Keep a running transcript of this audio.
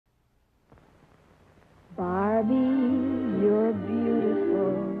Barbie, you're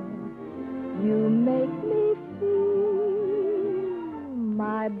beautiful. You make me feel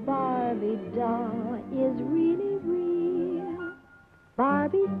my Barbie doll is really real.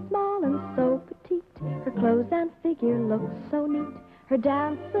 Barbie's small and so petite. Her clothes and figure look so neat. Her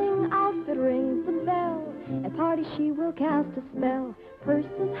dancing outfit rings the bell. At parties she will cast a spell.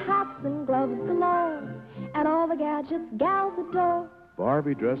 Purses, hats, and gloves galore. And all the gadgets gals adore.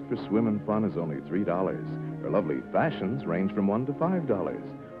 Barbie dressed for swim and fun is only $3. Her lovely fashions range from $1 to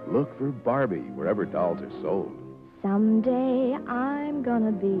 $5. Look for Barbie wherever dolls are sold. Someday I'm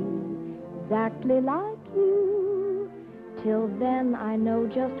gonna be exactly like you. Till then I know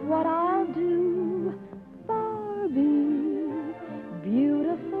just what I'll do. Barbie,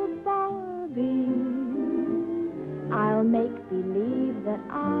 beautiful Barbie, I'll make believe that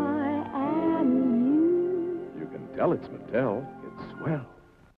I am you. You can tell it's Mattel. It's swell.